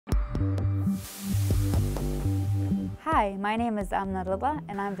Hi, my name is Amna Rida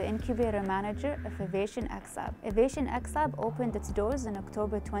and I'm the Incubator Manager of Aviation X-Lab. Aviation X-Lab opened its doors in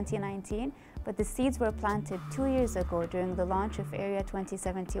October 2019, but the seeds were planted 2 years ago during the launch of Area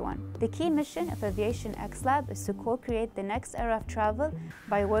 2071. The key mission of Aviation X-Lab is to co-create the next era of travel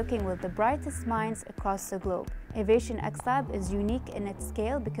by working with the brightest minds across the globe. Aviation X-Lab is unique in its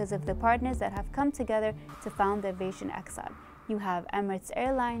scale because of the partners that have come together to found the Aviation X-Lab. You have Emirates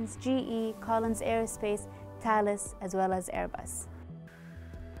Airlines, GE, Collins Aerospace, Thales, as well as Airbus.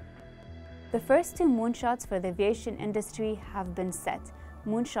 The first 2 moonshots for the aviation industry have been set.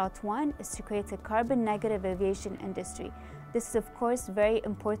 Moonshot 1 is to create a carbon-negative aviation industry. This is of course very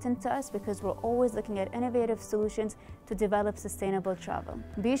important to us because we're always looking at innovative solutions to develop sustainable travel.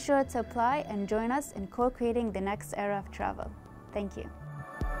 Be sure to apply and join us in co-creating the next era of travel. Thank you.